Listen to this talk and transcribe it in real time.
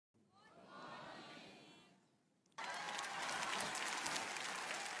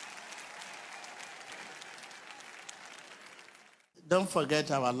Don't forget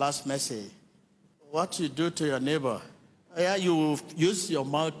our last message. What you do to your neighbor, yeah, you will use your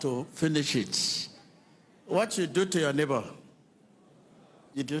mouth to finish it. What you do to your neighbor,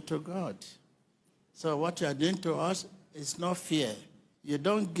 you do to God. So what you are doing to us is not fear. You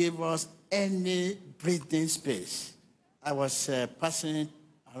don't give us any breathing space. I was passing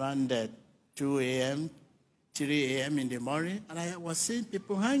around 2 a.m., 3 a.m. in the morning, and I was seeing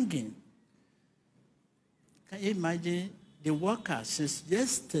people hanging. Can you imagine the workers since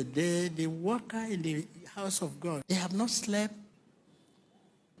yesterday, the worker in the house of God, they have not slept.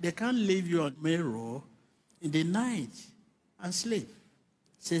 They can't leave you on main road in the night and sleep.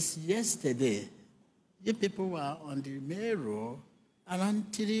 Since yesterday, you people were on the main road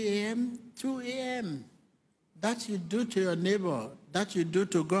around 3 a.m., 2 a.m. That you do to your neighbor, that you do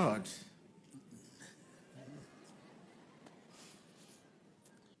to God.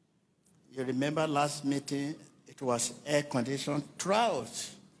 You remember last meeting, it was air conditioned throughout.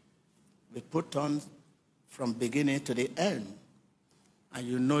 We put on from beginning to the end. And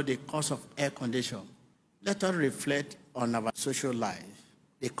you know the cost of air condition. Let us reflect on our social life.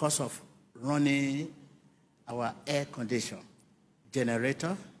 The cost of running our air condition,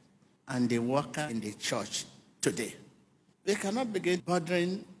 generator, and the worker in the church today. We cannot begin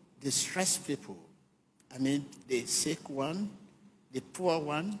bothering the stressed people. I mean, the sick one, the poor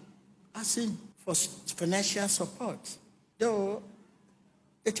one, asking for financial support. Though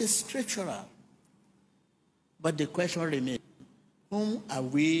it is scriptural. But the question remains, whom are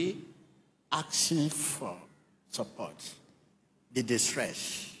we asking for support? The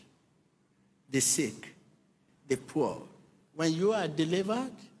distressed, the sick, the poor. When you are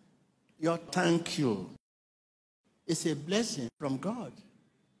delivered, your thank you is a blessing from God.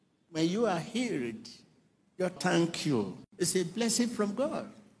 When you are healed, your thank you is a blessing from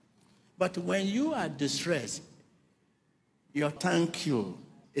God. But when you are distressed, your thank you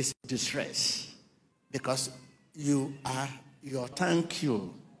is distress. Because you are your thank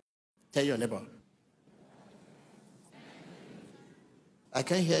you. Tell your neighbor. I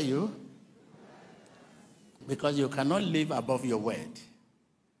can't hear you. Because you cannot live above your word.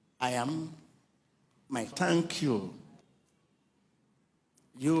 I am my thank you.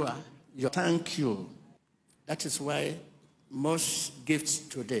 You are your thank you. That is why most gifts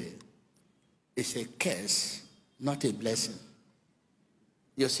today is a curse, not a blessing.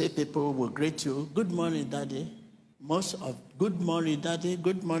 You see people will greet you, good morning, daddy. Most of good morning, daddy,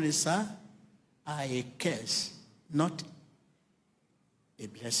 good morning, sir, are a curse, not a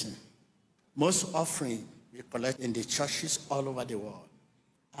blessing. Most offering we collect in the churches all over the world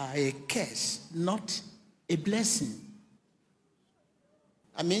are a curse, not a blessing.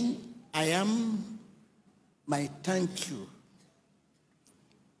 I mean, I am my thank you.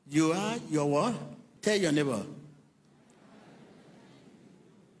 You are your what? Tell your neighbor.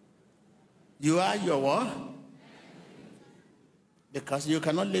 You are your what? Because you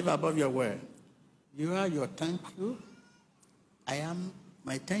cannot live above your word. You are your thank you. I am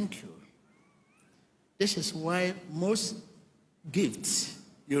my thank you. This is why most gifts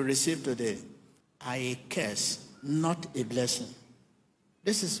you receive today are a curse, not a blessing.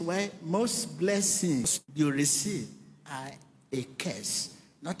 This is why most blessings you receive are a curse,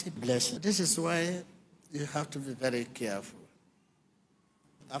 not a blessing. This is why you have to be very careful.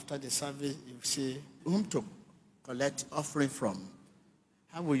 After the service, you see whom to collect offering from.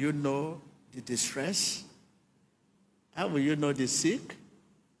 How will you know the distress? How will you know the sick?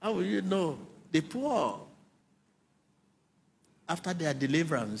 How will you know the poor? After their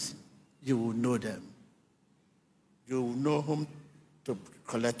deliverance, you will know them. You will know whom to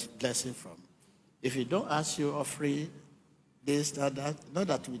collect blessing from. If you don't ask you offering this, that, not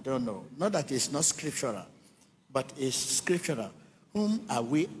that we don't know, not that it's not scriptural, but it's scriptural. Whom are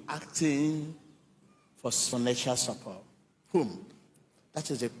we asking for financial support? Whom?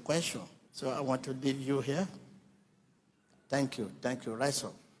 That is the question. So I want to leave you here. Thank you. Thank you. Rise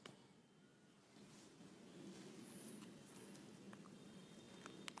up.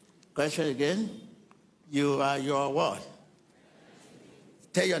 Question again. You are your what?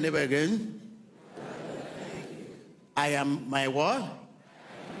 Tell your neighbor again. I am my what?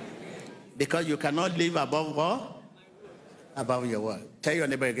 Because you cannot live above what? Above your word. Tell your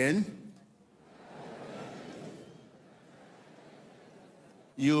neighbor again.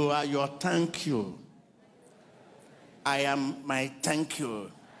 You are your thank you. I am my thank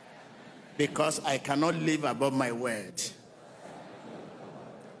you. Because I cannot live above my word.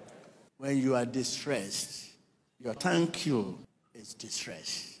 When you are distressed, your thank you is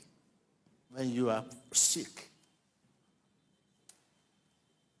distress. When you are sick,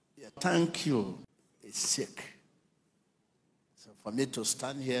 your thank you is sick. So for me to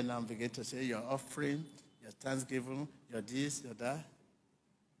stand here now and begin to say your offering, your thanksgiving, your this, your that,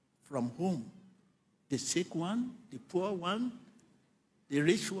 from whom? The sick one, the poor one, the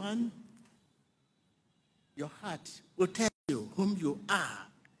rich one? Your heart will tell you whom you are.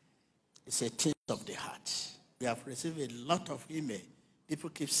 It's a thing of the heart. We have received a lot of email. People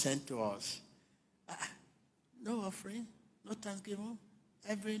keep sending to us. No offering, no thanksgiving,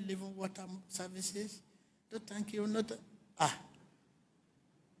 every living water services, no thank you,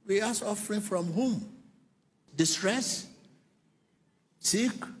 we ask offering from whom? Distress,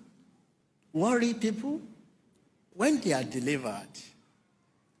 sick, worried people. When they are delivered,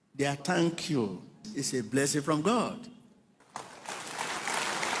 their thank you is a blessing from God.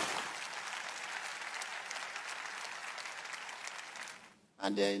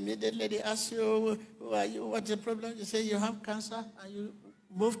 And immediately they ask you, who are you? What's the problem? You say you have cancer and you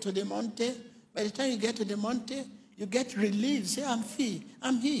move to the mountain. By the time you get to the mountain, you get relief. Say, I'm free,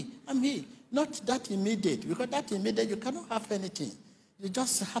 I'm here. Not that immediate, because that immediate, you cannot have anything. You're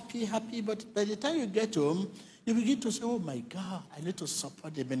just happy, but by the time you get home, you begin to say, oh my God, I need to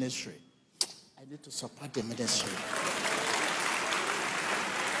support the ministry. I need to support the ministry.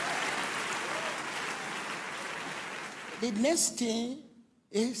 The next thing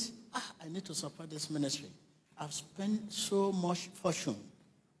is, I need to support this ministry. I've spent so much fortune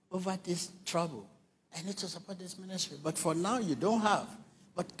over this trouble. I need to support this ministry. But for now, you don't have.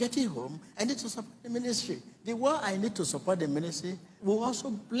 But getting home, I need to support the ministry. The word I need to support the ministry will also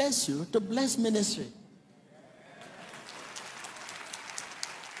bless you to bless ministry.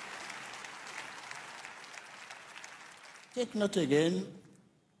 Take note again,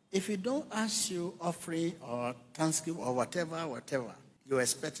 if you don't ask you offering or thanksgiving or whatever, you're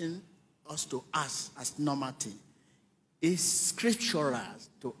expecting us to ask as normal thing. It's scriptural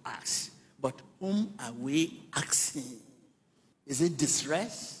to ask, but whom are we asking? Is it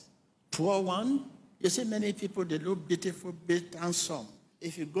distress? Poor one? You see many people, they look beautiful, big, handsome.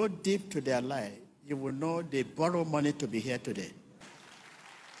 If you go deep to their life, you will know they borrow money to be here today.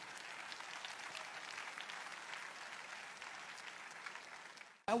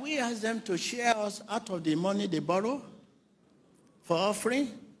 And we ask them to share us out of the money they borrow for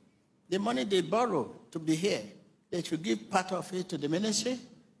offering. The money they borrow to be here, they should give part of it to the ministry.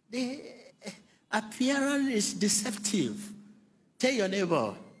 The appearance is deceptive. Tell your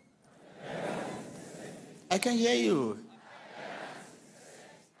neighbor. I can hear you.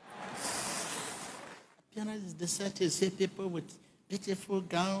 Appearance is deceptive. See people with beautiful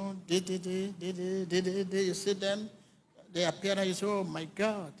gown. You see them. The appearance is, oh my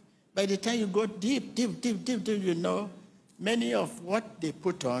God. By the time you go deep, you know, many of what they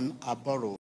put on are borrowed.